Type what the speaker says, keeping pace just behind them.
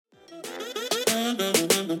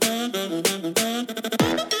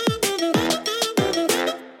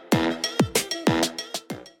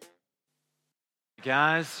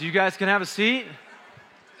guys. You guys can have a seat.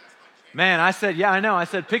 Man, I said, yeah, I know. I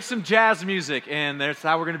said, pick some jazz music, and that's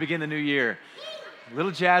how we're going to begin the new year. A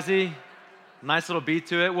little jazzy, nice little beat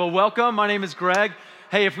to it. Well, welcome. My name is Greg.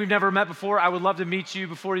 Hey, if we've never met before, I would love to meet you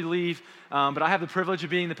before you leave. But I have the privilege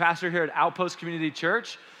of being the pastor here at Outpost Community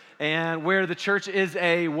Church, and where the church is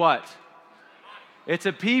a what? It's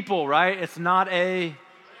a people, right? It's not a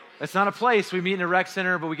place. We meet in a rec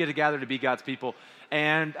center, but we get to gather to be God's people.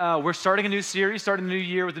 And we're starting a new series, starting the new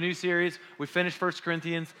year with a new series. We finished 1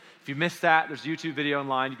 Corinthians. If you missed that, there's a YouTube video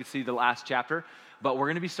online. You can see the last chapter. But we're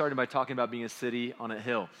going to be starting by talking about being a city on a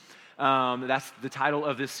hill. That's the title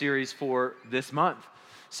of this series for this month.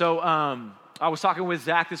 So I was talking with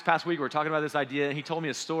Zach this past week. We were talking about this idea, and he told me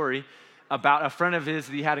a story about a friend of his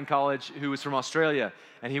that he had in college who was from Australia.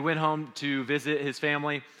 And he went home to visit his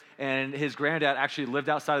family, and his granddad actually lived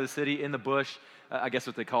outside of the city in the bush. I guess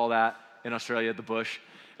what they call that in Australia, the bush.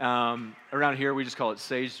 Around here, we just call it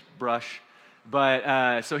sagebrush.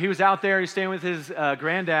 But so he was out there, he was staying with his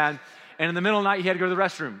granddad, and in the middle of the night, he had to go to the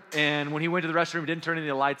restroom. And when he went to the restroom, he didn't turn any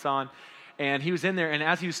of the lights on. And he was in there, and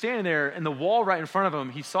as he was standing there, in the wall right in front of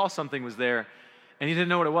him, he saw something was there, and he didn't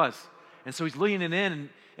know what it was. And so he's leaning in,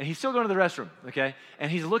 and he's still going to the restroom, okay?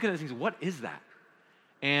 And he's looking at this, and he's like, what is that?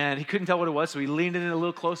 And he couldn't tell what it was, so he leaned in a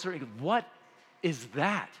little closer, and he goes, what is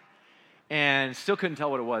that? And still couldn't tell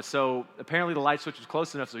what it was. So apparently the light switch was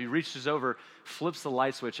close enough, so he reaches over, flips the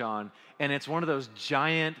light switch on, and it's one of those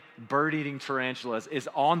giant bird-eating tarantulas is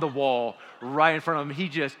on the wall right in front of him. He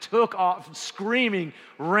just took off screaming,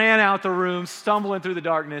 ran out the room, stumbling through the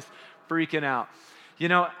darkness, freaking out. You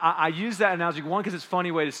know, I use that analogy, one, because it's a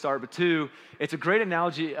funny way to start, but two, it's a great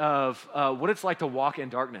analogy of what it's like to walk in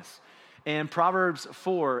darkness. And Proverbs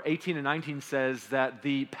 4:18 and 19 says that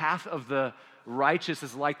the path of the righteous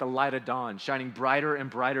is like the light of dawn, shining brighter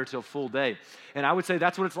and brighter till full day. And I would say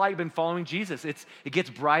that's what it's like been following Jesus. It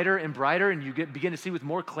gets brighter and brighter, and you begin to see with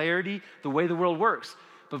more clarity the way the world works.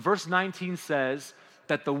 But verse 19 says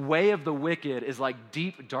that the way of the wicked is like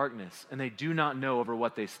deep darkness, and they do not know over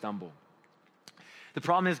what they stumble. The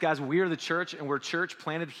problem is, guys, we are the church, and we're church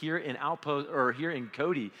planted here in Outpost, or here in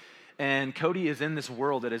Cody. And Cody is in this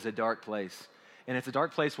world that is a dark place. And it's a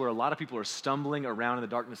dark place where a lot of people are stumbling around in the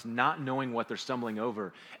darkness, not knowing what they're stumbling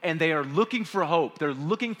over. And they are looking for hope. They're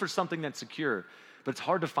looking for something that's secure. But it's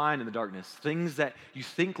hard to find in the darkness. Things that you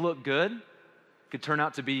think look good could turn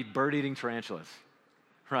out to be bird-eating tarantulas,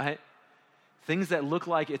 right? Things that look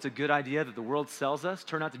like it's a good idea that the world sells us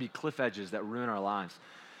turn out to be cliff edges that ruin our lives.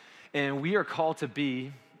 And we are called to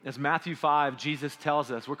be, as Matthew 5, Jesus tells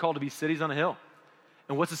us, we're called to be cities on a hill.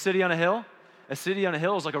 And what's a city on a hill? A city on a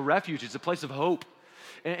hill is like a refuge. It's a place of hope.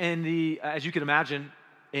 And as you can imagine,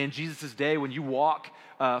 in Jesus' day, when you walk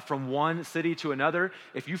from one city to another,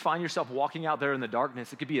 if you find yourself walking out there in the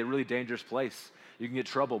darkness, it could be a really dangerous place. You can get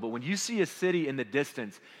trouble. But when you see a city in the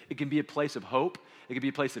distance, it can be a place of hope. It can be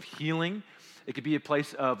a place of healing. It could be a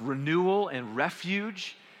place of renewal and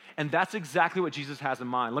refuge. And that's exactly what Jesus has in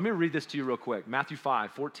mind. Let me read this to you real quick. Matthew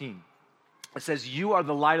 5:14. It says, you are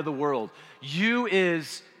the light of the world. You,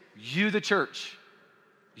 the church.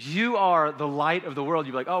 You are the light of the world.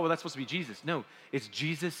 You'd be like, oh, well, that's supposed to be Jesus. No, it's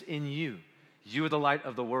Jesus in you. You are the light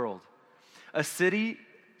of the world. A city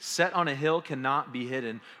set on a hill cannot be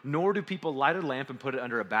hidden, nor do people light a lamp and put it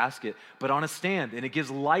under a basket, but on a stand, and it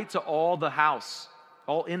gives light to all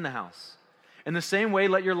in the house. In the same way,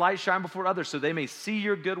 let your light shine before others so they may see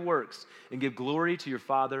your good works and give glory to your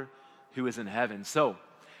Father who is in heaven. So,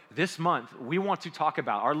 this month, we want to talk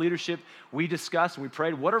about, our leadership, we discussed and we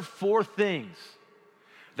prayed, what are 4 things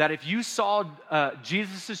that if you saw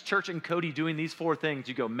Jesus' church in Cody doing these 4 things,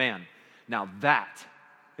 you go, man, now that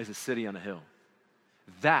is a city on a hill.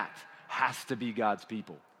 That has to be God's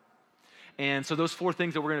people. And so those 4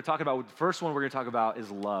 things that we're going to talk about, the first one we're going to talk about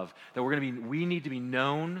is love. That we need to be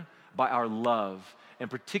known by our love, and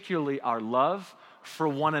particularly our love for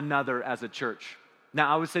one another as a church.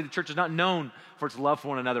 Now, I would say the church is not known for its love for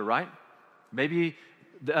one another, right? Maybe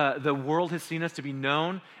the world has seen us to be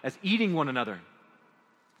known as eating one another,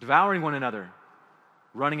 devouring one another,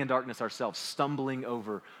 running in darkness ourselves, stumbling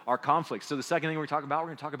over our conflicts. So the second thing we're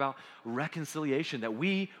going to talk about reconciliation, that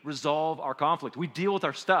we resolve our conflict. We deal with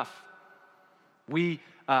our stuff. We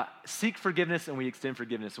seek forgiveness and we extend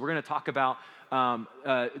forgiveness. So we're going to talk about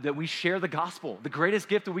that we share the gospel. The greatest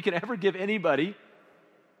gift that we could ever give anybody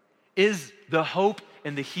is the hope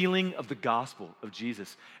and the healing of the gospel of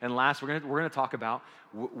Jesus. And last, we're going to talk about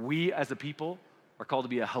we as a people are called to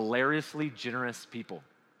be a hilariously generous people.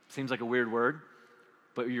 Seems like a weird word,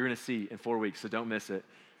 but you're going to see in 4 weeks, so don't miss it.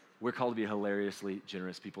 we're called to be hilariously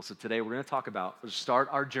generous people. So today we're going to start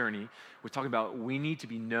our journey. We're talking about we need to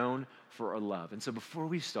be known for our love. And so before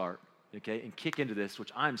we start, okay, and kick into this,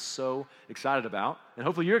 which I'm so excited about, and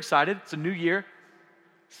hopefully you're excited. It's a new year.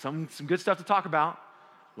 Some good stuff to talk about.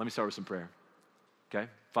 Let me start with some prayer. Okay?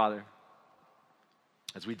 Father,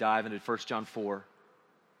 as we dive into 1 John 4,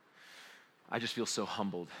 I just feel so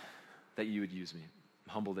humbled that you would use me.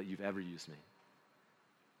 I'm humbled that you've ever used me.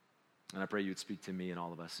 And I pray you would speak to me and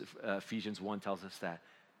all of us. Ephesians 1 tells us that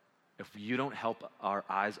if you don't help our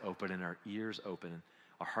eyes open and our ears open,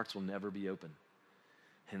 our hearts will never be open.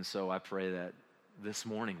 And so I pray that this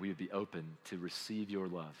morning we would be open to receive your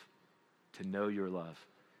love, to know your love,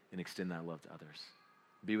 and extend that love to others.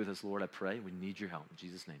 Be with us, Lord, I pray. We need your help. In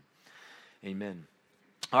Jesus' name, amen.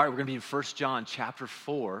 All right, we're going to be in 1 John chapter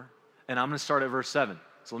 4, and I'm going to start at verse 7.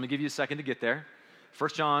 So let me give you a second to get there. 1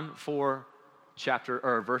 John 4,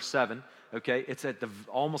 verse 7, okay? It's at the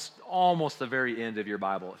almost the very end of your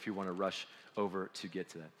Bible if you want to rush over to get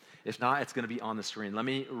to that. If not, it's going to be on the screen. Let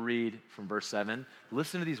me read from verse 7.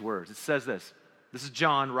 Listen to these words. It says this. This is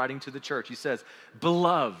John writing to the church. He says,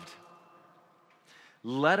 "Beloved,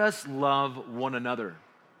 let us love one another,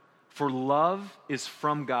 for love is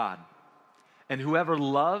from God. And whoever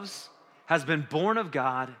loves has been born of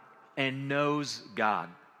God and knows God."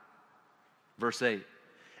 Verse 8,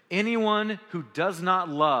 "Anyone who does not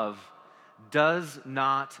love does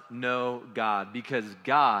not know God, because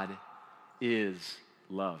God is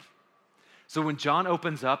love." So when John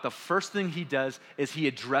opens up, the first thing he does is he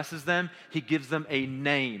addresses them. He gives them a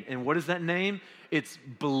name. And what is that name? It's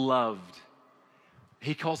beloved.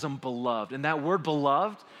 He calls them beloved. And that word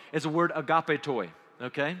beloved is a word agapetoi,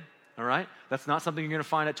 okay? All right? That's not something you're going to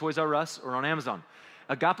find at Toys R Us or on Amazon.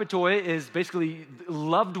 Agapetoi is basically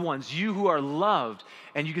loved ones, you who are loved.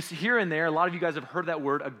 And you can see here and there, a lot of you guys have heard that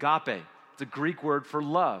word agape. It's a Greek word for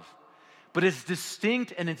love. But it's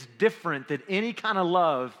distinct and it's different than any kind of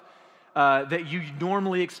love that you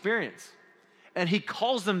normally experience. And he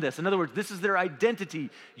calls them this. In other words, this is their identity.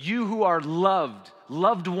 You who are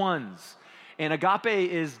loved ones. And agape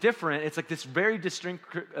is different. It's like this very distinct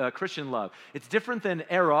Christian love. It's different than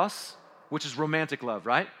eros, which is romantic love,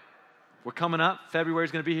 right? We're coming up.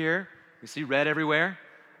 February's going to be here. You see red everywhere.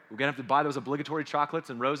 We're going to have to buy those obligatory chocolates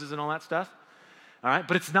and roses and all that stuff. All right?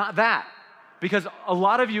 But it's not that. Because a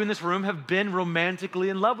lot of you in this room have been romantically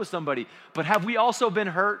in love with somebody. But have we also been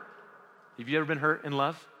hurt? Have you ever been hurt in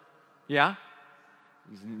love? Yeah?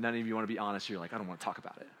 None of you want to be honest. You're like, I don't want to talk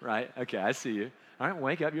about it, right? Okay, I see you. All right,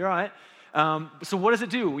 wake up. You're all right. So what does it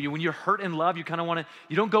do? When you're hurt in love, you kind of want to,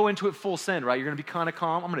 you don't go into it full send, right? You're going to be kind of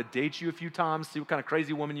calm. I'm going to date you a few times, see what kind of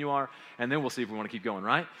crazy woman you are, and then we'll see if we want to keep going,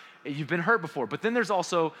 right? You've been hurt before. But then there's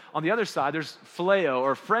also, on the other side, there's phileo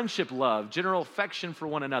or friendship love, general affection for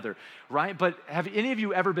one another, right? But have any of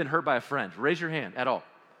you ever been hurt by a friend? Raise your hand at all.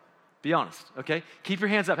 Be honest, okay? Keep your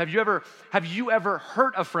hands up. Have you ever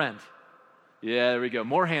hurt a friend? Yeah, there we go.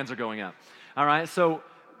 More hands are going up. All right, so,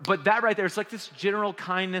 but that right there, it's like this general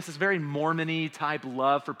kindness, this very Mormon-y type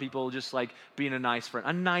love for people, just like being a nice friend,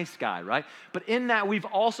 a nice guy, right? But in that, we've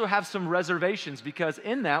also have some reservations because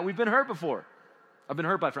in that, we've been hurt before. I've been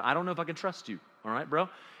hurt by a friend. I don't know if I can trust you, all right, bro?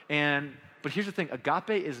 But here's the thing,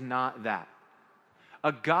 agape is not that.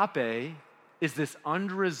 Agape is this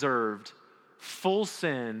unreserved,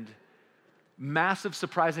 full-send, massive,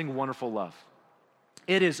 surprising, wonderful love.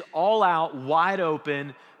 It is all out, wide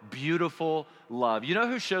open, beautiful love. You know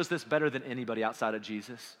who shows this better than anybody outside of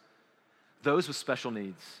Jesus? Those with special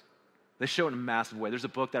needs. They show it in a massive way. There's a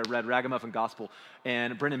book that I read, Ragamuffin Gospel,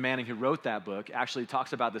 and Brendan Manning, who wrote that book, actually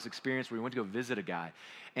talks about this experience where he went to go visit a guy.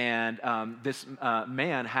 And this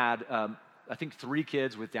man had, I think, 3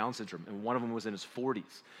 kids with Down syndrome, and one of them was in his 40s.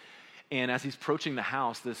 And as he's approaching the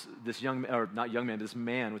house, this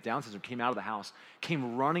man with Down syndrome came out of the house,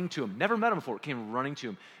 came running to him, never met him before, came running to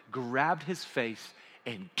him, grabbed his face,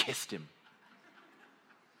 and kissed him.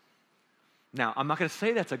 Now, I'm not going to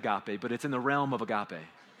say that's agape, but it's in the realm of agape.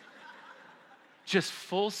 Just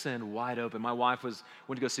full send, wide open. My wife went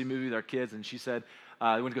to go see a movie with our kids, and she said,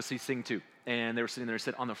 we went to go see Sing 2. And they were sitting there and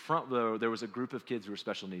said, on the front row, there was a group of kids who were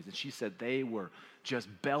special needs. And she said they were just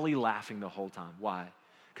belly laughing the whole time. Why?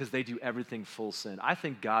 Because they do everything full send. I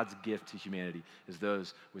think God's gift to humanity is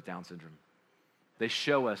those with Down syndrome. They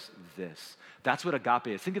show us this. That's what agape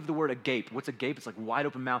is. Think of the word agape. What's agape? It's like wide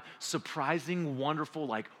open mouth, surprising, wonderful,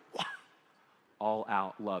 like all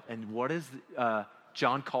out love. And what does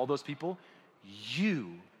John call those people?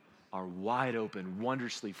 You are wide open,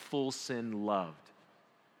 wondrously, full sin loved.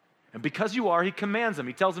 And because you are, he commands them.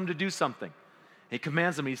 He tells them to do something. He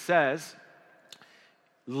commands them. He says,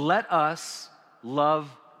 let us love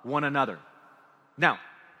one another. Now,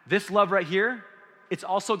 this love right here, it's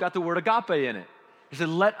also got the word agape in it. He said,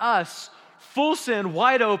 let us, full sin,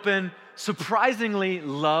 wide open, surprisingly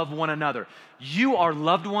love one another. You are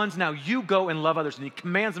loved ones, now you go and love others. And he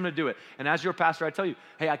commands them to do it. And as your pastor, I tell you,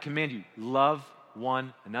 hey, I command you, love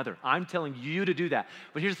one another. I'm telling you to do that.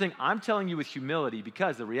 But here's the thing, I'm telling you with humility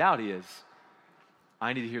because the reality is,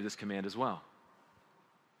 I need to hear this command as well.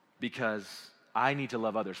 Because I need to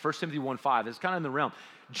love others. 1 Timothy 1:5 is kind of in the realm.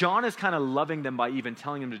 John is kind of loving them by even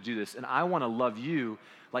telling them to do this. And I want to love you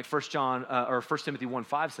like 1 Timothy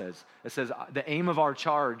 1:5 says. It says, the aim of our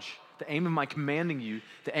charge, the aim of my commanding you,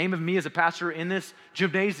 the aim of me as a pastor in this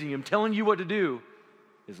gymnasium telling you what to do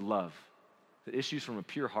is love. That issues from a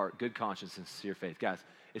pure heart, good conscience, and sincere faith. Guys,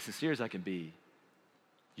 as sincere as I can be,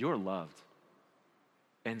 you're loved.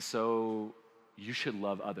 And so you should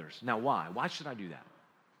love others. Now, why? Why should I do that?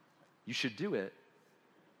 You should do it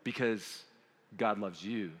because God loves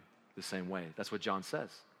you the same way. That's what John says.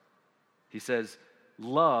 He says,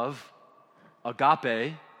 love,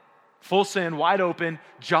 agape, full sin, wide open,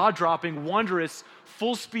 jaw-dropping, wondrous,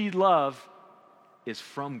 full-speed love is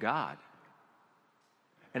from God.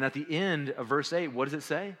 And at the end of verse 8, what does it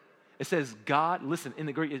say? It says, God, listen, in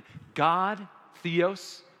the Greek, God,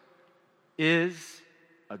 theos, is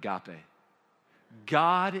agape.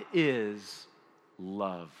 God is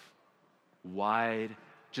love. Wide,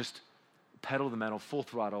 just pedal to the metal, full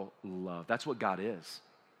throttle love. That's what God is.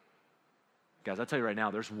 Guys, I'll tell you right now,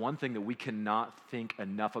 there's one thing that we cannot think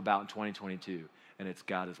enough about in 2022, and it's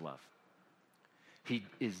God is love. He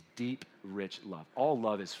is deep, rich love. All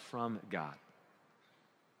love is from God.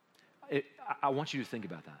 I want you to think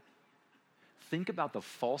about that. Think about the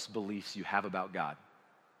false beliefs you have about God.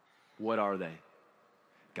 What are they?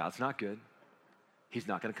 God's not good. He's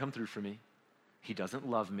not going to come through for me. He doesn't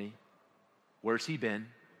love me. Where's he been?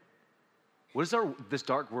 What does this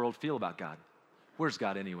dark world feel about God? Where's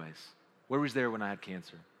God anyways? Where was there when I had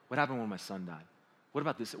cancer? What happened when my son died? What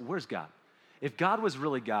about this? Where's God? If God was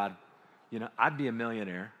really God, I'd be a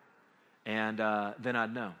millionaire, and then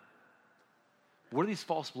I'd know. Where do these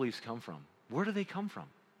false beliefs come from? Where do they come from?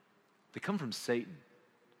 They come from Satan.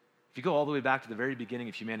 If you go all the way back to the very beginning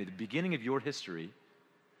of humanity, the beginning of your history,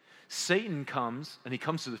 Satan comes, and he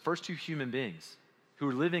comes to the first two human beings who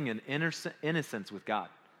are living in innocence with God,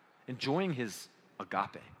 enjoying his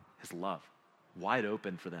agape, his love, wide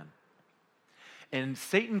open for them. And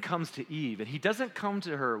Satan comes to Eve, and he doesn't come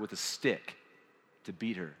to her with a stick to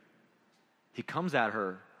beat her. He comes at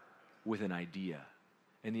her with an idea.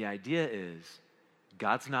 And the idea is,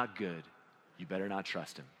 God's not good. You better not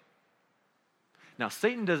trust him. Now,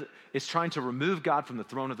 Satan is trying to remove God from the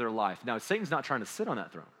throne of their life. Now, Satan's not trying to sit on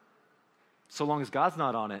that throne. So long as God's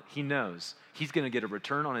not on it, he knows he's going to get a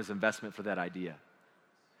return on his investment for that idea.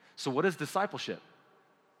 So what is discipleship?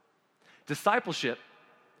 Discipleship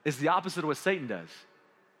is the opposite of what Satan does.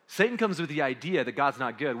 Satan comes with the idea that God's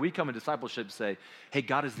not good. We come in discipleship and say, hey,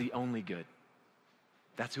 God is the only good.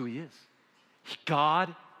 That's who he is.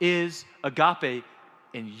 God is agape,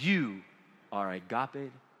 and you are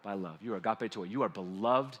agape by love. You are agape toi. You are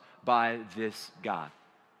beloved by this God.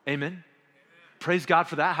 Amen? Praise God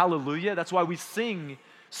for that. Hallelujah. That's why we sing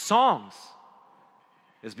songs,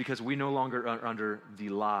 is because we no longer are under the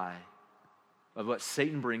lie of what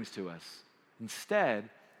Satan brings to us. Instead,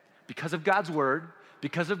 because of God's word,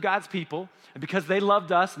 because of God's people, and because they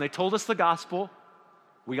loved us and they told us the gospel,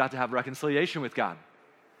 we got to have reconciliation with God.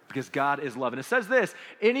 Because God is love. And it says this,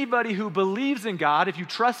 anybody who believes in God, if you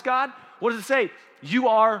trust God, what does it say? You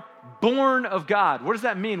are born of God. What does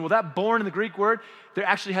that mean? Well, that born in the Greek word, there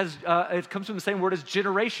actually has, it comes from the same word as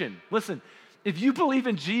generation. Listen, if you believe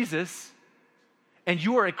in Jesus and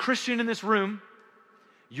you are a Christian in this room,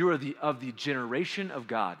 you are of the generation of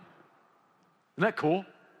God. Isn't that cool?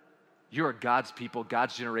 You are God's people,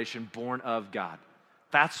 God's generation, born of God.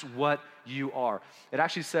 That's what you are. It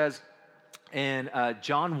actually says in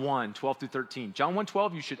John 1, 12 through 13. John 1,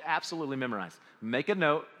 12, you should absolutely memorize. Make a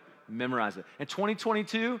note, memorize it. In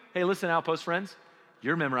 2022, hey, listen, Outpost friends,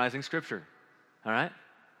 you're memorizing Scripture, all right?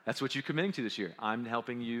 That's what you're committing to this year. I'm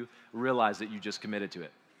helping you realize that you just committed to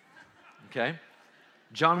it, okay?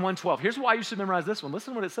 John 1, 12. Here's why you should memorize this one.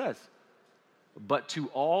 Listen to what it says. But to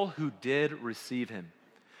all who did receive him,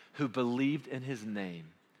 who believed in his name,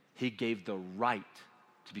 he gave the right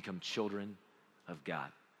to become children of God,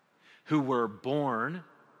 who were born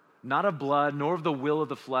not of blood, nor of the will of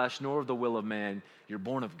the flesh, nor of the will of man. You're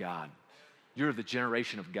born of God. You're the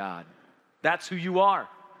generation of God. That's who you are.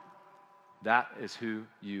 That is who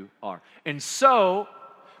you are. And so,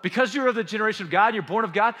 because you're of the generation of God, you're born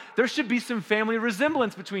of God, there should be some family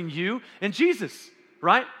resemblance between you and Jesus,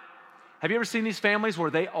 right? Have you ever seen these families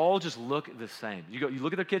where they all just look the same? You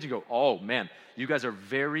look at their kids, you go, oh man, you guys are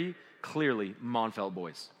very clearly Monfeld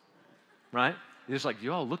boys, right? You're just like,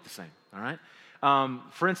 you all look the same, all right?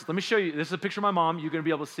 For instance, let me show you. This is a picture of my mom. You're going to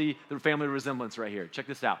be able to see the family resemblance right here. Check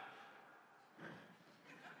this out.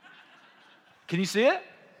 Can you see it?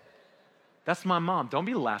 That's my mom. Don't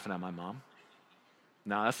be laughing at my mom.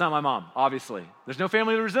 No, that's not my mom, obviously. There's no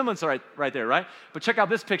family resemblance right there, right? But check out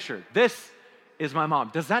this picture. This is my mom.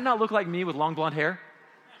 Does that not look like me with long blonde hair?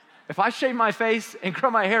 If I shave my face and grow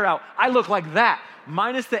my hair out, I look like that,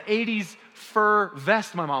 minus the 80s fur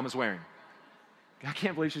vest my mom is wearing. I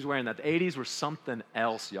can't believe she's wearing that. The 80s were something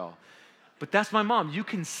else, y'all. But that's my mom. You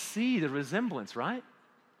can see the resemblance, right?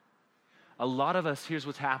 A lot of us, here's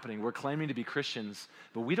what's happening. We're claiming to be Christians,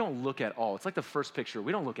 but we don't look at all. It's like the first picture.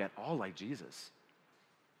 We don't look at all like Jesus.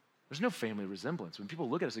 There's no family resemblance. When people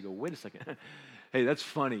look at us, they go, wait a second. Hey, that's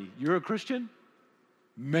funny. You're a Christian?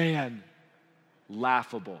 Man,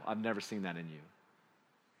 laughable. I've never seen that in you.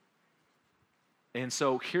 And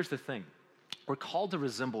so here's the thing. We're called to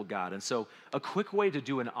resemble God. And so a quick way to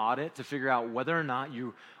do an audit to figure out whether or not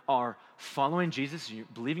you are following Jesus, you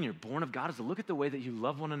believing you're born of God, is to look at the way that you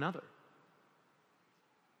love one another.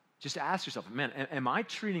 Just ask yourself, man, am I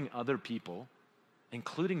treating other people,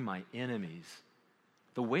 including my enemies,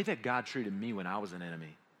 the way that God treated me when I was an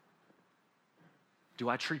enemy? Do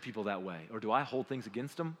I treat people that way? Or do I hold things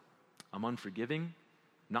against them? I'm unforgiving,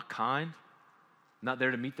 not kind, not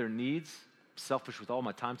there to meet their needs, selfish with all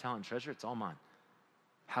my time, talent, and treasure. It's all mine.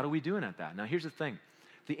 How do we doing at that? Now, here's the thing.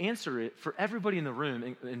 The answer for everybody in the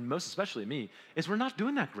room, and most especially me, is we're not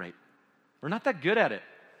doing that great. We're not that good at it.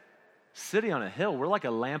 City on a hill, we're like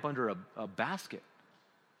a lamp under a basket.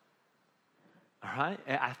 All right?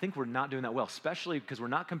 I think we're not doing that well, especially because we're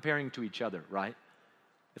not comparing to each other, right?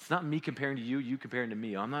 It's not me comparing to you, you comparing to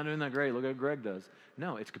me. I'm not doing that great. Look at what Greg does.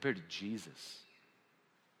 No, it's compared to Jesus.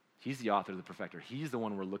 He's the author, the perfecter. He's the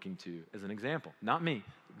one we're looking to as an example. Not me,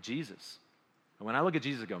 Jesus. And when I look at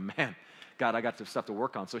Jesus, I go, man, God, I got some stuff to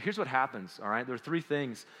work on. So here's what happens, all right? There are three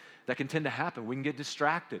things that can tend to happen. We can get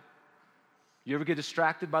distracted. You ever get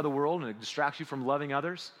distracted by the world and it distracts you from loving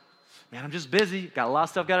others? Man, I'm just busy. Got a lot of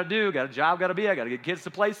stuff got to do. Got a job got to be. I got to get kids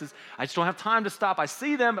to places. I just don't have time to stop. I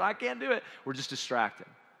see them, but I can't do it. We're just distracted.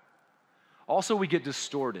 Also, we get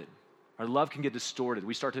distorted. Our love can get distorted.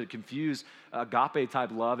 We start to confuse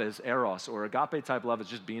agape-type love as eros, or agape-type love as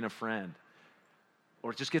just being a friend.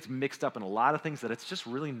 Or it just gets mixed up in a lot of things that it's just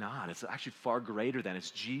really not. It's actually far greater than.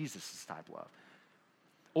 It's Jesus' type love.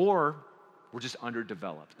 Or we're just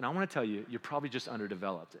underdeveloped. And I want to tell you, you're probably just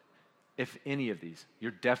underdeveloped. If any of these,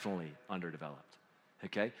 you're definitely underdeveloped,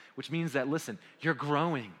 okay? Which means that, listen, you're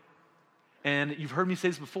growing. And you've heard me say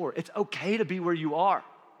this before. It's okay to be where you are,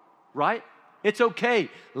 right? It's okay.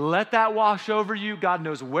 Let that wash over you. God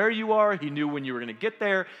knows where you are. He knew when you were going to get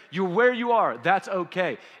there. You're where you are. That's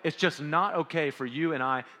okay. It's just not okay for you and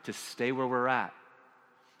I to stay where we're at.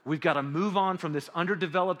 We've got to move on from this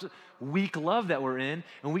underdeveloped, weak love that we're in,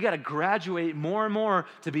 and we got to graduate more and more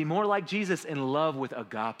to be more like Jesus in love with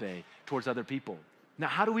agape towards other people. Now,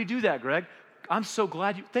 how do we do that, Greg? I'm so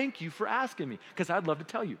glad thank you for asking me, because I'd love to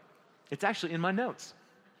tell you. It's actually in my notes.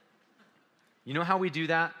 You know how we do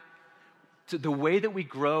that? The way that we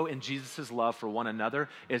grow in Jesus' love for one another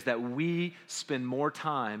is that we spend more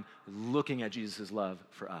time looking at Jesus' love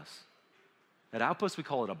for us. At Outpost, we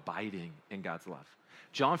call it abiding in God's love.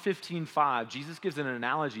 John 15:5, Jesus gives an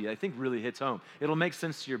analogy that I think really hits home. It'll make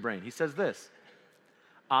sense to your brain. He says this,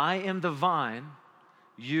 I am the vine,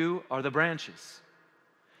 you are the branches.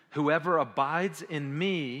 Whoever abides in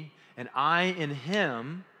me and I in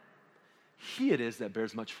him, he it is that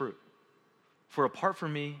bears much fruit. For apart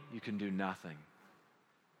from me, you can do nothing.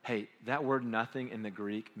 Hey, that word nothing in the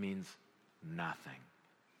Greek means nothing.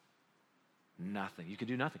 Nothing. You can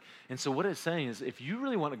do nothing. And so what it's saying is if you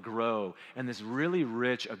really want to grow in this really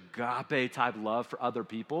rich agape type love for other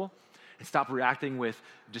people and stop reacting with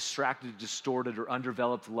distracted, distorted, or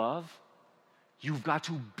undeveloped love, you've got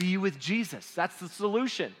to be with Jesus. That's the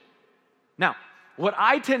solution. Now, what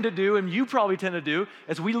I tend to do, and you probably tend to do,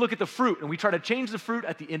 is we look at the fruit and we try to change the fruit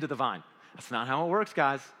at the end of the vine. That's not how it works,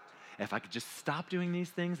 guys. If I could just stop doing these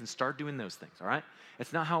things and start doing those things, all right?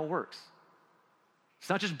 It's not how it works. It's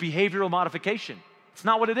not just behavioral modification. It's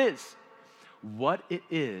not what it is. What it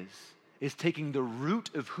is taking the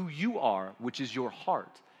root of who you are, which is your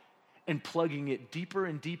heart, and plugging it deeper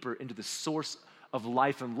and deeper into the source of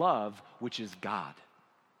life and love, which is God.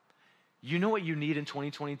 You know what you need in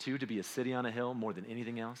 2022 to be a city on a hill more than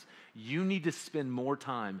anything else? You need to spend more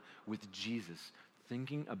time with Jesus,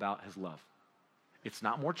 thinking about his love. It's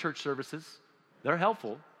not more church services. They're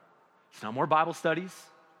helpful. It's not more Bible studies.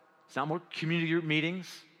 It's not more community group meetings.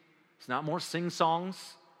 It's not more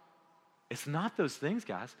sing-songs. It's not those things,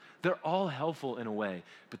 guys. They're all helpful in a way.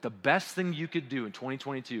 But the best thing you could do in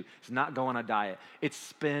 2022 is not go on a diet. It's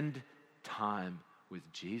spend time with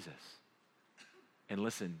Jesus. And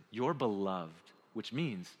listen, you're beloved, which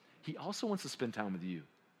means he also wants to spend time with you.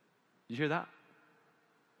 You hear that?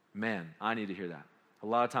 Man, I need to hear that. A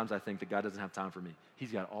lot of times I think that God doesn't have time for me.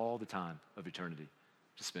 He's got all the time of eternity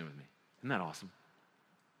to spend with me. Isn't that awesome?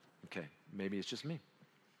 Okay, maybe it's just me.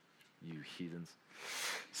 You heathens.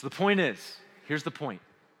 So the point is, here's the point.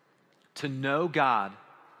 To know God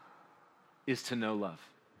is to know love.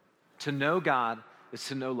 To know God is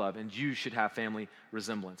to know love, and you should have family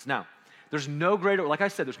resemblance. Now, there's no greater, like I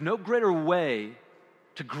said, there's no greater way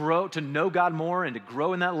to grow, to know God more and to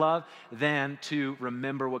grow in that love than to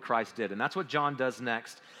remember what Christ did. And that's what John does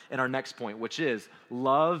next in our next point, which is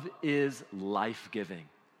love is life-giving.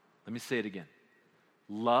 Let me say it again.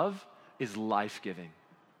 Love is life-giving.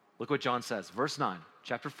 Look what John says, verse 9,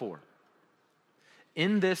 chapter 4.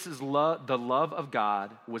 In this is the love of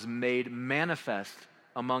God was made manifest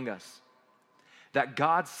among us, that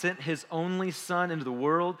God sent his only Son into the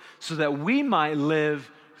world so that we might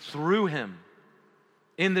live through him.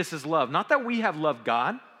 In this is love. Not that we have loved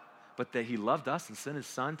God, but that he loved us and sent his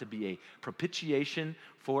Son to be a propitiation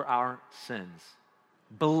for our sins.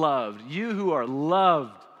 Beloved, you who are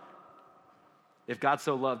loved, if God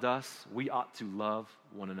so loved us, we ought to love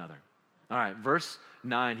one another. All right, verse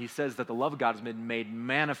 9, he says that the love of God has been made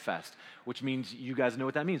manifest, which means you guys know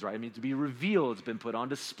what that means, right? It means to be revealed. It's been put on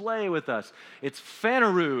display with us. It's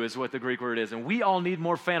phaneroo is what the Greek word is, and we all need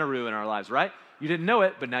more phaneroo in our lives, right? You didn't know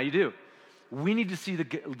it, but now you do. We need to see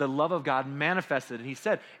the love of God manifested, and he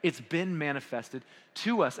said it's been manifested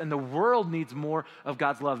to us, and the world needs more of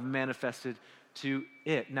God's love manifested to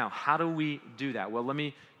it. Now, how do we do that? Well, let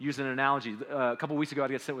me use an analogy. A couple weeks ago, I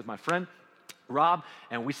got to sit with my friend, Rob,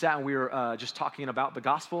 and we sat and we were just talking about the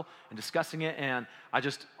gospel and discussing it, and I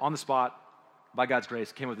just, on the spot, by God's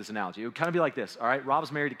grace, came up with this analogy. It would kind of be like this, all right?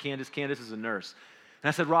 Rob's married to Candace. Candace is a nurse. And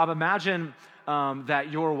I said, Rob, imagine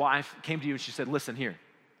that your wife came to you and she said, listen here,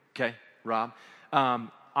 okay, Rob, I'm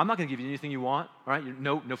not going to give you anything you want, all right?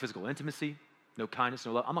 No physical intimacy, no kindness,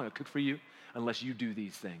 no love. I'm not going to cook for you unless you do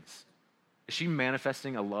these things. Is she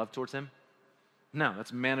manifesting a love towards him? No,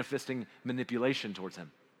 that's manifesting manipulation towards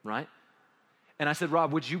him, right? And I said,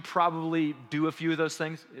 Rob, would you probably do a few of those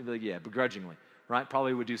things? He'd be like, yeah, begrudgingly, right?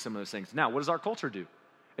 Probably would do some of those things. Now, what does our culture do?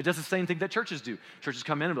 It does the same thing that churches do. Churches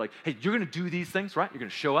come in and be like, hey, you're going to do these things, right? You're going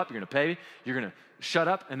to show up, you're going to pay, you're going to shut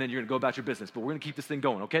up, and then you're going to go about your business. But we're going to keep this thing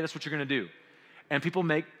going, okay? That's what you're going to do. And people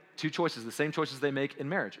make two choices, the same choices they make in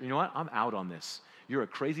marriage. You know what? I'm out on this. You're a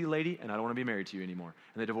crazy lady, and I don't want to be married to you anymore.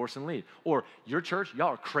 And they divorce and leave. Or your church, y'all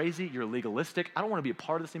are crazy, you're legalistic. I don't want to be a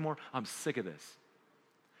part of this anymore. I'm sick of this.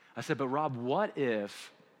 I said, but Rob, what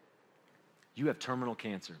if you have terminal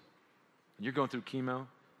cancer, and you're going through chemo, and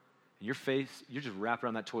your face, you're just wrapped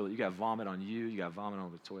around that toilet. You got vomit on you. You got vomit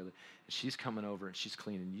on the toilet. And she's coming over, and she's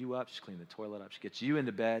cleaning you up. She's cleaning the toilet up. She gets you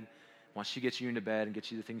into bed. Once she gets you into bed and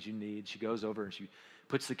gets you the things you need, she goes over and she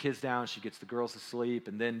puts the kids down. She gets the girls to sleep.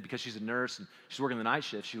 And then because she's a nurse and she's working the night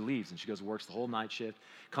shift, she leaves, and she goes and works the whole night shift.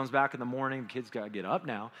 Comes back in the morning. The kids got to get up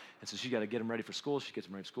now. And so she got to get them ready for school. She gets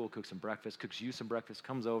them ready for school, cooks some breakfast, cooks you some breakfast,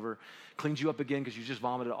 comes over, cleans you up again because you just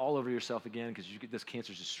vomited all over yourself again because this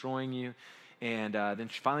cancer's destroying you. And then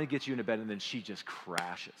she finally gets you into bed, and then she just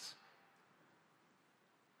crashes.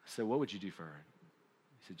 I said, what would you do for her?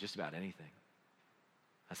 He said, just about anything.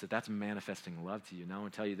 I said, that's manifesting love to you. Now I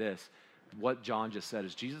want to tell you this. What John just said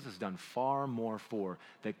is Jesus has done far more for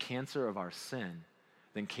the cancer of our sin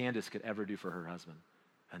than Candace could ever do for her husband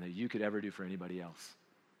and that you could ever do for anybody else.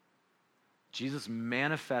 Jesus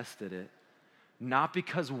manifested it not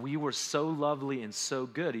because we were so lovely and so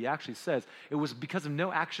good. He actually says it was because of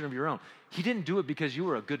no action of your own. He didn't do it because you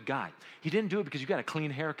were a good guy. He didn't do it because you got a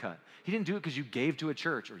clean haircut. He didn't do it because you gave to a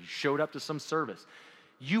church or you showed up to some service.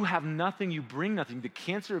 You have nothing, you bring nothing. The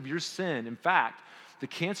cancer of your sin, in fact, the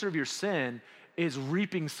cancer of your sin is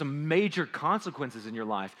reaping some major consequences in your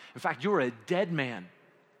life. In fact, you're a dead man.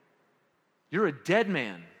 You're a dead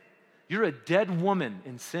man. You're a dead woman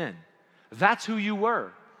in sin. That's who you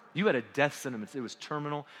were. You had a death sentence. It was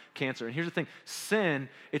terminal cancer. And here's the thing. Sin,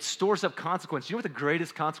 it stores up consequence. You know what the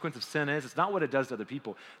greatest consequence of sin is? It's not what it does to other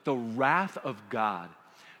people. The wrath of God.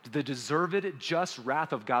 The deserved, just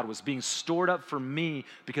wrath of God was being stored up for me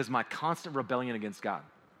because of my constant rebellion against God.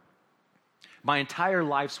 My entire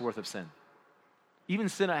life's worth of sin. Even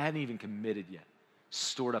sin I hadn't even committed yet.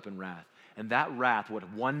 Stored up in wrath. And that wrath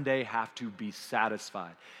would one day have to be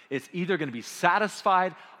satisfied. It's either going to be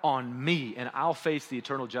satisfied on me, and I'll face the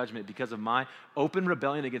eternal judgment because of my open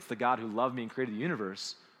rebellion against the God who loved me and created the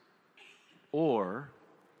universe, or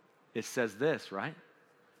it says this, right?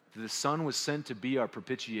 The Son was sent to be our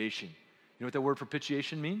propitiation. You know what that word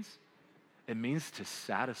propitiation means? It means to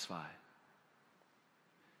satisfy.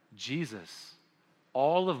 Jesus,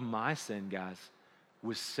 all of my sin, guys,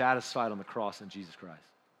 was satisfied on the cross in Jesus Christ.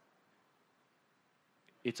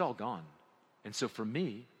 It's all gone. And so for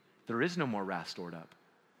me, there is no more wrath stored up.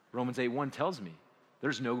 Romans 8:1 tells me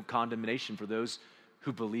there's no condemnation for those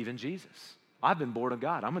who believe in Jesus. I've been born of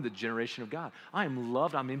God. I'm in the generation of God. I am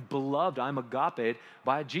loved. I mean, beloved. I'm agaped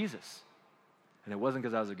by Jesus. And it wasn't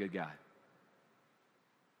because I was a good guy.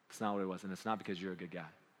 It's not what it was. And it's not because you're a good guy.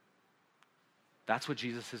 That's what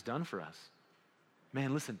Jesus has done for us.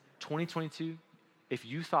 Man, listen, 2022, if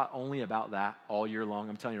you thought only about that all year long,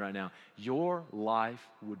 I'm telling you right now, your life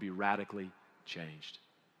would be radically changed.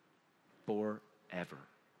 Forever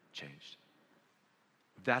changed.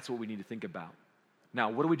 That's what we need to think about. Now,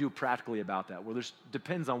 what do we do practically about that? Well, there's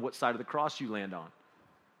depends on what side of the cross you land on.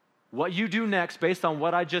 What you do next, based on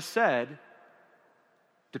what I just said,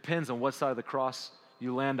 depends on what side of the cross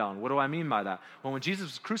you land on. What do I mean by that? Well, when Jesus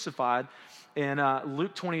was crucified, in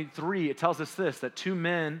Luke 23, it tells us this, that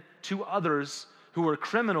two others who were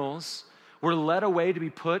criminals were led away to be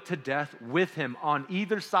put to death with him on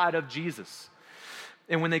either side of Jesus.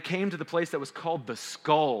 And when they came to the place that was called the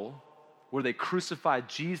Skull, where they crucified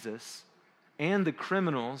Jesus and the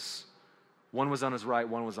criminals, one was on his right,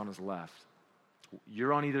 one was on his left.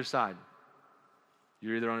 You're on either side.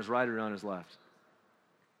 You're either on his right or you're on his left.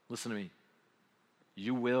 Listen to me.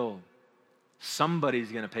 You will.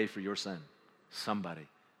 Somebody's going to pay for your sin. Somebody.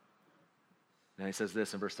 And he says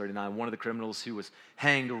this in verse 39, one of the criminals who was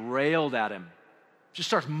hanged railed at him, just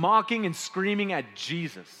starts mocking and screaming at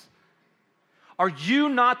Jesus. Are you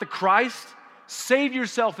not the Christ? Save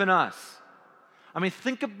yourself and us. I mean,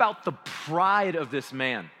 think about the pride of this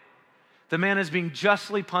man. The man is being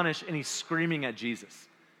justly punished and he's screaming at Jesus.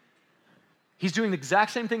 He's doing the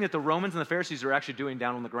exact same thing that the Romans and the Pharisees are actually doing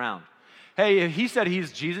down on the ground. Hey, if he said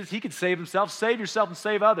he's Jesus, he could save himself. Save yourself and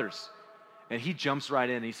save others. And he jumps right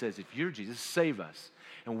in and he says, if you're Jesus, save us.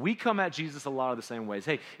 And we come at Jesus a lot of the same ways.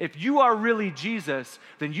 Hey, if you are really Jesus,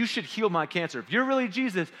 then you should heal my cancer. If you're really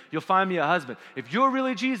Jesus, you'll find me a husband. If you're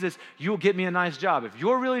really Jesus, you'll get me a nice job. If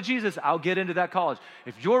you're really Jesus, I'll get into that college.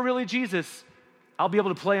 If you're really Jesus, I'll be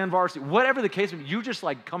able to play on varsity. Whatever the case may be, you're just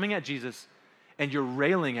like coming at Jesus and you're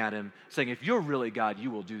railing at him, saying, if you're really God,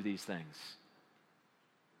 you will do these things.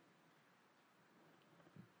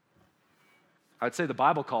 I'd say the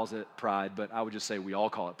Bible calls it pride, but I would just say we all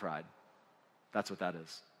call it pride. That's what that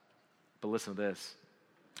is. But listen to this.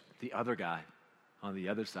 The other guy on the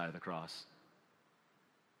other side of the cross.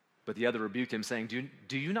 But the other rebuked him, saying,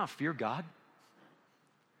 do you not fear God?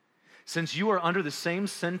 Since you are under the same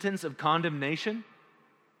sentence of condemnation?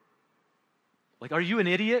 Like, are you an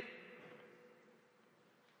idiot?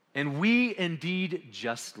 And we indeed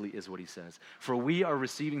justly, is what he says, for we are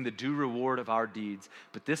receiving the due reward of our deeds,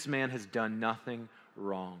 but this man has done nothing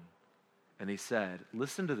wrong. And he said,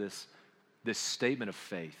 listen to this statement of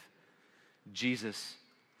faith. Jesus,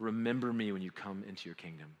 remember me when you come into your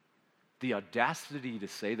kingdom. The audacity to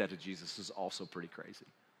say that to Jesus is also pretty crazy.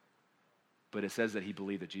 But it says that he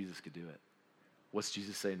believed that Jesus could do it. What's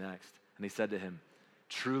Jesus say next? And he said to him,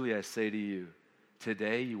 truly I say to you,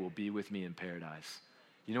 today you will be with me in paradise.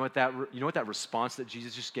 You know what that response that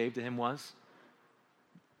Jesus just gave to him was?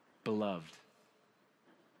 Beloved,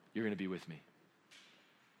 you're going to be with me.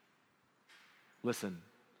 Listen,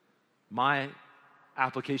 my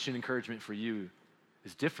application encouragement for you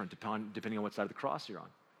is different depending on what side of the cross you're on.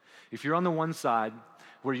 If you're on the one side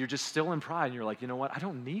where you're just still in pride and you're like, you know what, I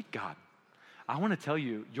don't need God. I want to tell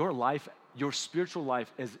you, your life, your spiritual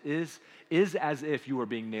life is as if you were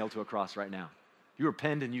being nailed to a cross right now. You are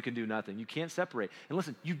pinned and you can do nothing. You can't separate. And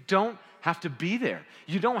listen, you don't have to be there.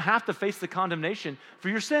 You don't have to face the condemnation for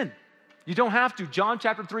your sin. You don't have to. John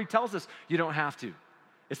chapter 3 tells us you don't have to.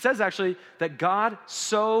 It says actually that God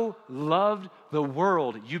so loved the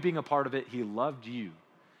world, you being a part of it, he loved you.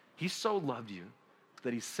 He so loved you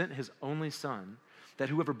that he sent his only son, that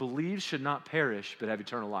whoever believes should not perish but have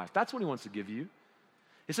eternal life. That's what he wants to give you.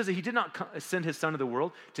 It says that he did not send his son to the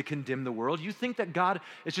world to condemn the world. You think that God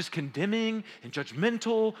is just condemning and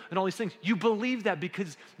judgmental and all these things. You believe that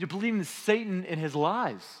because you believe in Satan and his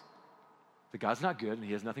lies. That God's not good and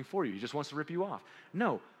he has nothing for you. He just wants to rip you off.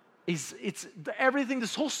 No, it's everything,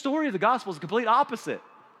 this whole story of the gospel is the complete opposite.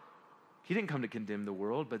 He didn't come to condemn the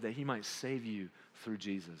world, but that he might save you through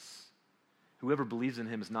Jesus. Whoever believes in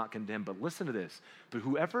him is not condemned. But listen to this. But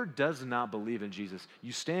whoever does not believe in Jesus,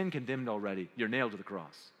 you stand condemned already. You're nailed to the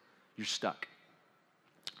cross. You're stuck.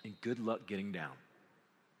 And good luck getting down.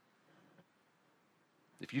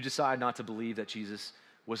 If you decide not to believe that Jesus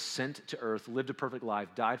was sent to earth, lived a perfect life,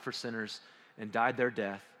 died for sinners, and died their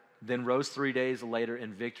death, then rose 3 days later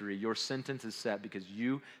in victory, your sentence is set because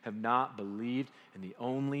you have not believed in the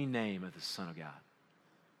only name of the Son of God.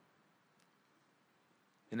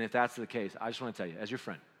 And if that's the case, I just want to tell you, as your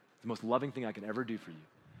friend, the most loving thing I can ever do for you,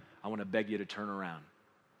 I want to beg you to turn around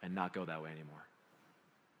and not go that way anymore.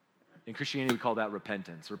 In Christianity, we call that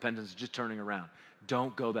repentance. Repentance is just turning around.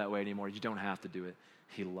 Don't go that way anymore. You don't have to do it.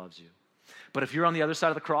 He loves you. But if you're on the other side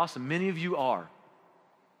of the cross, and many of you are,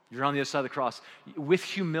 you're on the other side of the cross, with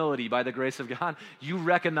humility, by the grace of God, you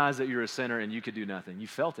recognize that you're a sinner and you could do nothing. You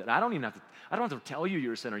felt it. I don't have to tell you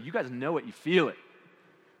you're a sinner. You guys know it. You feel it.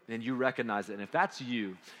 And you recognize it. And if that's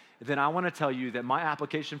you, then I want to tell you that my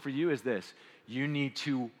application for you is this. You need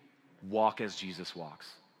to walk as Jesus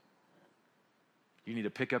walks. You need to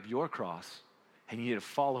pick up your cross and you need to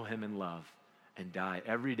follow him in love and die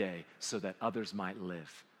every day so that others might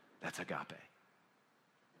live. That's agape.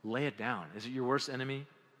 Lay it down. Is it your worst enemy?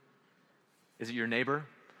 Is it your neighbor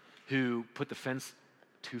who put the fence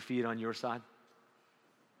 2 feet on your side?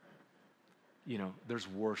 You know, there's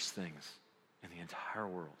worse things in the entire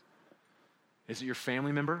world. Is it your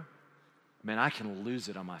family member? Man, I can lose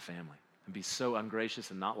it on my family and be so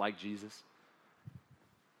ungracious and not like Jesus.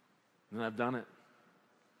 And I've done it.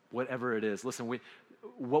 Whatever it is. Listen,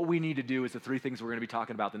 what we need to do is the 3 things we're going to be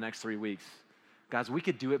talking about the next 3 weeks. Guys, we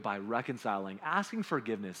could do it by reconciling, asking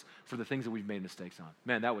forgiveness for the things that we've made mistakes on.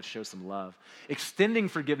 Man, that would show some love. Extending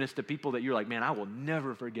forgiveness to people that you're like, man, I will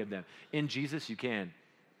never forgive them. In Jesus, you can.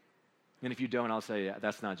 And if you don't, I'll say, yeah,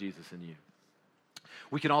 that's not Jesus in you.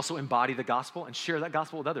 We can also embody the gospel and share that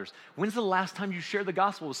gospel with others. When's the last time you shared the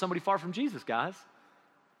gospel with somebody far from Jesus, guys?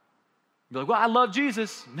 You're like, well, I love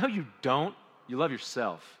Jesus. No, you don't. You love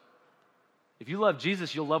yourself. If you love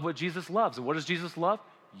Jesus, you'll love what Jesus loves. And what does Jesus love?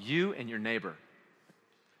 You and your neighbor.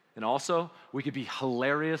 And also, we could be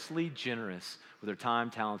hilariously generous with our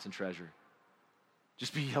time, talents, and treasure.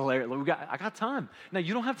 Just be hilarious. I got time. Now,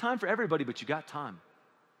 you don't have time for everybody, but you got time.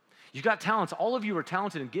 You got talents. All of you are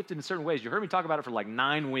talented and gifted in certain ways. You heard me talk about it for like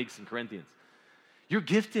 9 weeks in Corinthians. You're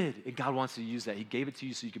gifted, and God wants to use that. He gave it to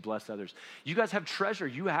you so you could bless others. You guys have treasure.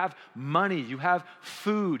 You have money. You have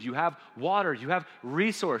food. You have water. You have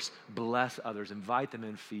resource. Bless others. Invite them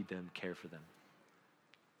in, feed them, care for them.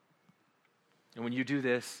 And when you do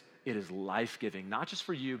this, it is life-giving, not just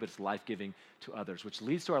for you, but it's life-giving to others, which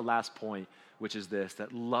leads to our last point, which is this,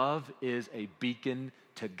 that love is a beacon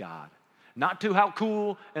to God. Not to how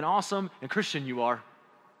cool and awesome and Christian you are.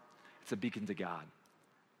 It's a beacon to God.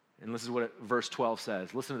 And this is what verse 12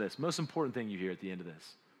 says. Listen to this. Most important thing you hear at the end of this.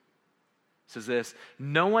 It says this,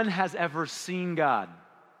 no one has ever seen God.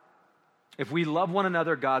 If we love one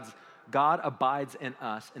another, God abides in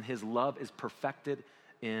us, and his love is perfected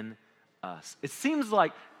in us. It seems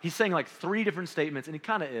like he's saying like 3 different statements, and he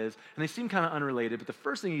kind of is, and they seem kind of unrelated, but the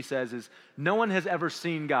first thing he says is, no one has ever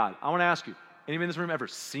seen God. I want to ask you, anybody in this room ever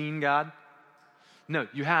seen God? No,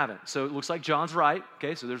 you haven't. So it looks like John's right.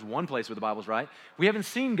 Okay, so there's one place where the Bible's right. We haven't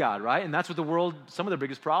seen God, right? And that's what the world, some of their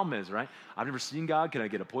biggest problem is, right? I've never seen God. Can I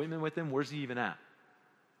get an appointment with him? Where's he even at?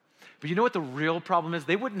 But you know what the real problem is?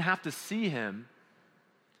 They wouldn't have to see him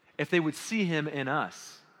if they would see him in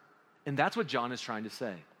us. And that's what John is trying to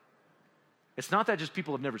say. It's not that just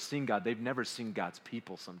people have never seen God. They've never seen God's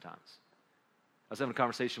people sometimes. I was having a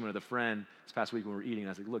conversation with a friend this past week when we were eating. And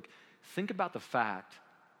I was like, look, think about the fact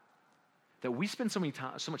that we spend so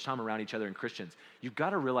much time around each other and Christians. You've got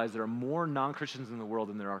to realize there are more non-Christians in the world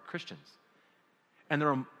than there are Christians. And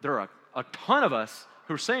there are a ton of us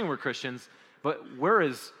who are saying we're Christians, but we're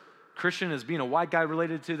as Christian as being a white guy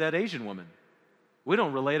related to that Asian woman. We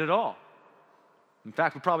don't relate at all. In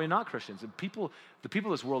fact, we're probably not Christians. The people of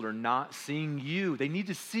this world are not seeing you. They need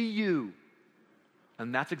to see you.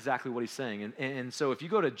 And that's exactly what he's saying. And so if you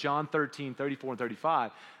go to John 13, 34 and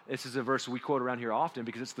 35, this is a verse we quote around here often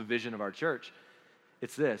because it's the vision of our church.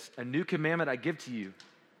 It's this, a new commandment I give to you.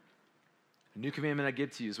 A new commandment I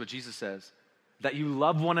give to you is what Jesus says, that you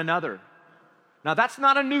love one another. Now that's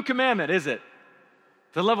not a new commandment, is it?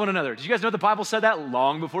 To love one another. Did you guys know the Bible said that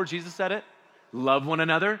long before Jesus said it? Love one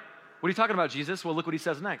another. What are you talking about, Jesus? Well, look what he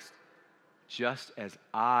says next. Just as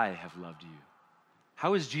I have loved you.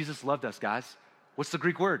 How has Jesus loved us, guys? What's the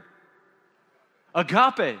Greek word?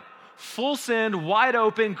 Agape. Full send, wide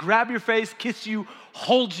open, grab your face, kiss you,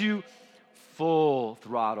 hold you, full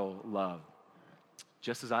throttle love.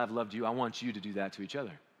 Just as I have loved you, I want you to do that to each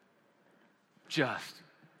other. Just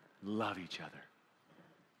love each other.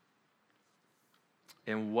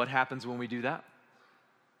 And what happens when we do that?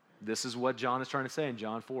 This is what John is trying to say in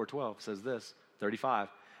John 4:12. It says this, 35.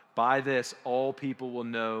 By this, all people will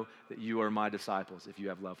know that you are my disciples if you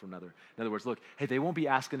have love for another. In other words, look, hey, they won't be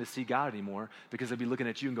asking to see God anymore because they'll be looking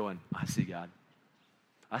at you and going, I see God.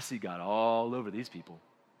 I see God all over these people.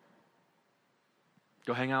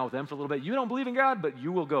 Go hang out with them for a little bit. You don't believe in God, but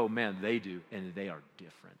you will go, man, they do, and they are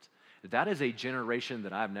different. That is a generation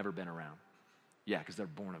that I've never been around. Yeah, because they're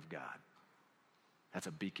born of God. That's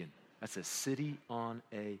a beacon. That's a city on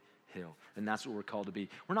a hill. And that's what we're called to be.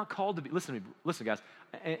 We're not called to be, listen to me, listen guys,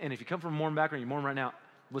 and if you come from a Mormon background, you're Mormon right now,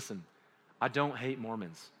 listen, I don't hate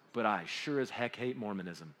Mormons, but I sure as heck hate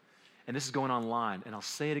Mormonism. And this is going online, and I'll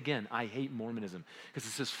say it again, I hate Mormonism. Because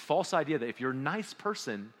it's this false idea that if you're a nice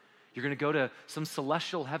person, you're going to go to some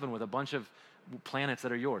celestial heaven with a bunch of planets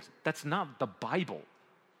that are yours. That's not the Bible. You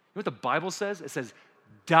know what the Bible says? It says,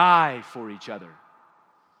 die for each other.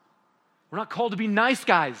 We're not called to be nice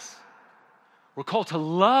guys. We're called to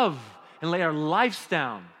love and lay our lives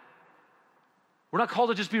down. We're not called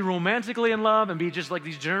to just be romantically in love and be just like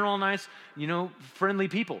these general, nice, friendly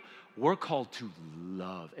people. We're called to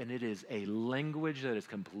love, and it is a language that is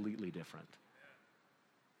completely different.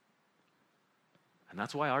 And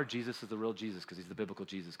that's why our Jesus is the real Jesus, because he's the biblical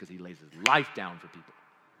Jesus, because he lays his life down for people.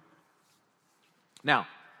 Now,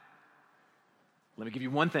 let me give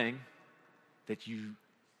you one thing that you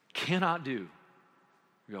cannot do.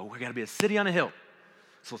 You go, we got to be a city on a hill.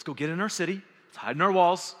 So let's go get in our city, let's hide in our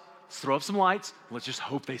walls, let's throw up some lights, and let's just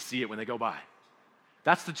hope they see it when they go by.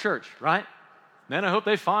 That's the church, right? Man, I hope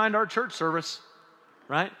they find our church service,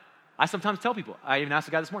 right? I sometimes tell people, I even asked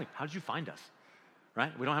the guy this morning, how did you find us,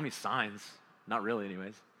 right? We don't have any signs, not really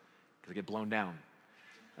anyways, because they get blown down.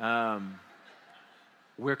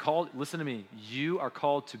 We're called, listen to me, you are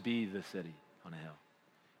called to be the city on a hill.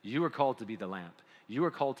 You are called to be the lamp. You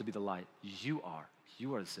are called to be the light. You are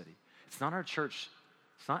the city. It's not our church.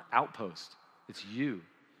 It's not Outpost. It's you.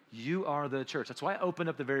 You are the church. That's why I opened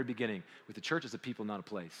up the very beginning with the church as a people, not a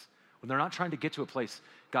place. When they're not trying to get to a place,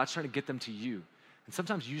 God's trying to get them to you. And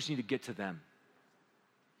sometimes you just need to get to them.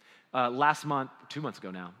 Last month, 2 months ago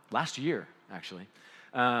now, last year actually,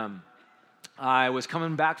 I was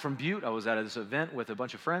coming back from Butte. I was at this event with a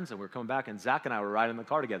bunch of friends, and we were coming back, and Zach and I were riding in the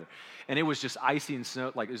car together. And it was just icy and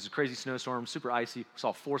snow, like it was a crazy snowstorm, super icy. We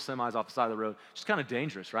saw 4 semis off the side of the road. Just kind of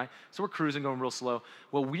dangerous, right? So we're cruising, going real slow.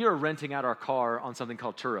 Well, we are renting out our car on something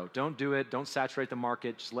called Turo. Don't do it. Don't saturate the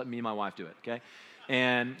market. Just let me and my wife do it, okay?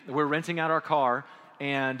 And we're renting out our car,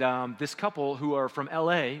 and this couple who are from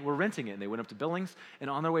LA were renting it, and they went up to Billings, and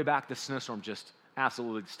on their way back, the snowstorm just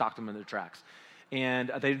absolutely stopped them in their tracks.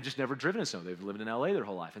 And they've just never driven in snow. They've lived in LA their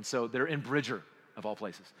whole life. And so they're in Bridger, of all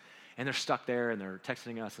places. And they're stuck there, and they're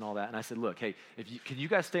texting us and all that. And I said, look, hey, can you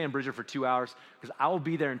guys stay in Bridger for 2 hours? Because I will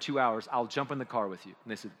be there in 2 hours. I'll jump in the car with you.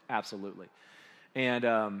 And they said, absolutely.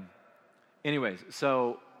 And anyways,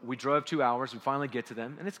 so we drove 2 hours. We finally get to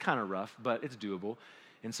them. And it's kind of rough, but it's doable.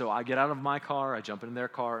 And so I get out of my car. I jump in their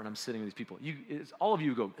car, and I'm sitting with these people. All of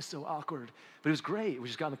you go, it's so awkward. But it was great. We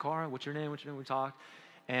just got in the car. What's your name? What's your name? We talked.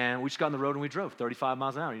 And we just got on the road and we drove 35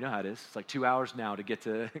 miles an hour. You know how it is. It's like 2 hours now to get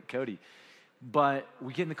to Cody. But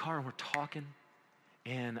we get in the car and we're talking,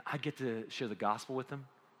 and I get to share the gospel with them.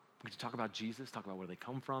 We get to talk about Jesus, talk about where they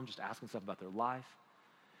come from, just asking stuff about their life.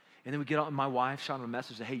 And then we get out, and my wife shot them a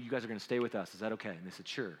message that, hey, you guys are going to stay with us. Is that okay? And they said,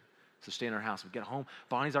 sure. So stay in our house. We get home.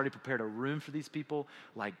 Bonnie's already prepared a room for these people,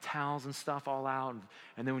 like towels and stuff all out.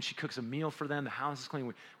 And then when she cooks a meal for them, the house is clean.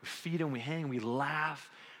 We feed them, we hang, we laugh.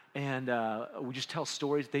 And we just tell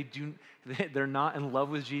stories. They're not in love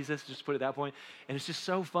with Jesus, just put it at that point. And it's just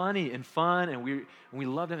so funny and fun, and we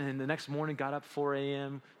loved them. And the next morning, got up 4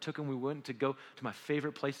 a.m., took them. We went to go to my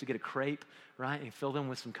favorite place to get a crepe, right, and fill them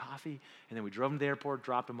with some coffee. And then we drove them to the airport,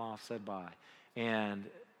 dropped them off, said bye. And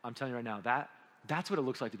I'm telling you right now, that's what it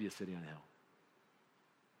looks like to be a city on a hill.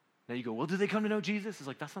 Now you go, well, do they come to know Jesus? It's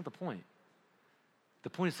like, that's not the point. The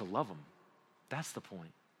point is to love them. That's the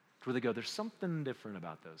point. Where they go, there's something different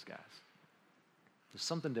about those guys. There's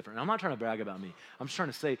something different. And I'm not trying to brag about me. I'm just trying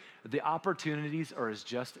to say the opportunities are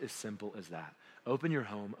just as simple as that. Open your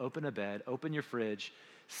home, open a bed, open your fridge,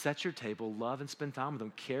 set your table, love and spend time with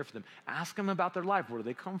them, care for them. Ask them about their life. Where do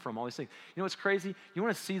they come from? All these things. You know what's crazy? You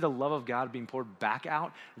want to see the love of God being poured back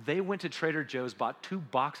out? They went to Trader Joe's, bought 2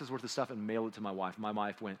 boxes worth of stuff, and mailed it to my wife. My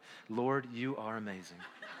wife went, Lord, you are amazing.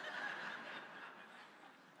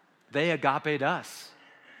 They agaped us.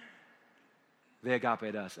 They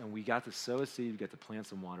agaped us, and we got to sow a seed, we got to plant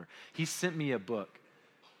some water. He sent me a book,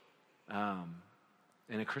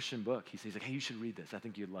 in a Christian book. He's like, hey, you should read this. I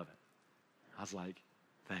think you'd love it. I was like,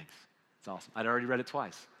 thanks. It's awesome. I'd already read it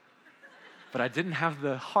twice. but I didn't have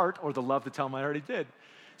the heart or the love to tell him I already did.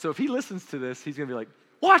 So if he listens to this, he's going to be like,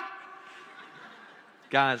 what?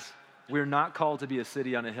 Guys, we're not called to be a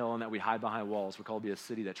city on a hill and that we hide behind walls. We're called to be a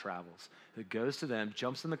city that travels, that goes to them,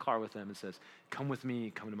 jumps in the car with them and says, come with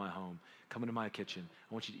me, come into my home, come into my kitchen.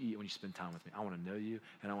 I want you to eat when you spend time with me. I want to know you,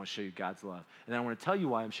 and I want to show you God's love. And then I want to tell you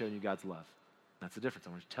why I'm showing you God's love. That's the difference. I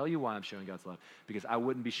want to tell you why I'm showing God's love, because I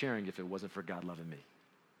wouldn't be sharing if it wasn't for God loving me.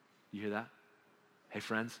 You hear that? Hey,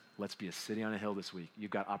 friends, let's be a city on a hill this week.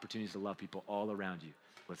 You've got opportunities to love people all around you.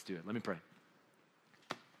 Let's do it. Let me pray.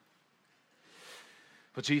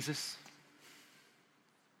 Well, Jesus,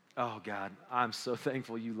 oh God, I'm so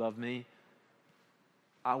thankful you love me.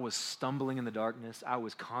 I was stumbling in the darkness. I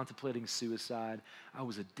was contemplating suicide. I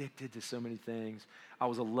was addicted to so many things. I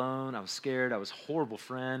was alone. I was scared. I was a horrible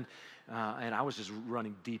friend. And I was just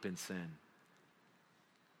running deep in sin.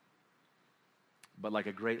 But like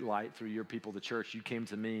a great light through your people, the church, you came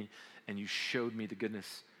to me and you showed me the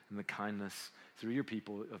goodness and the kindness through your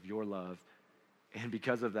people of your love. And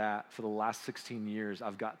because of that, for the last 16 years,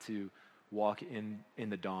 I've got to walk in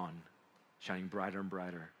the dawn, shining brighter and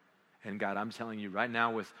brighter. And God, I'm telling you right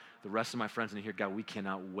now with the rest of my friends in here, God, we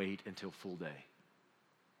cannot wait until full day.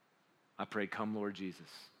 I pray, come Lord Jesus,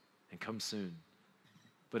 and come soon.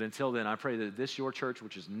 But until then, I pray that this, your church,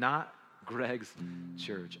 which is not Greg's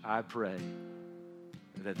church, I pray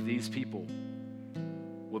that these people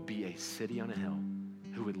would be a city on a hill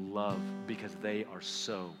who would love because they are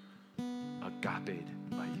so agaped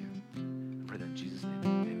by you. I pray that in Jesus' name,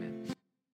 amen.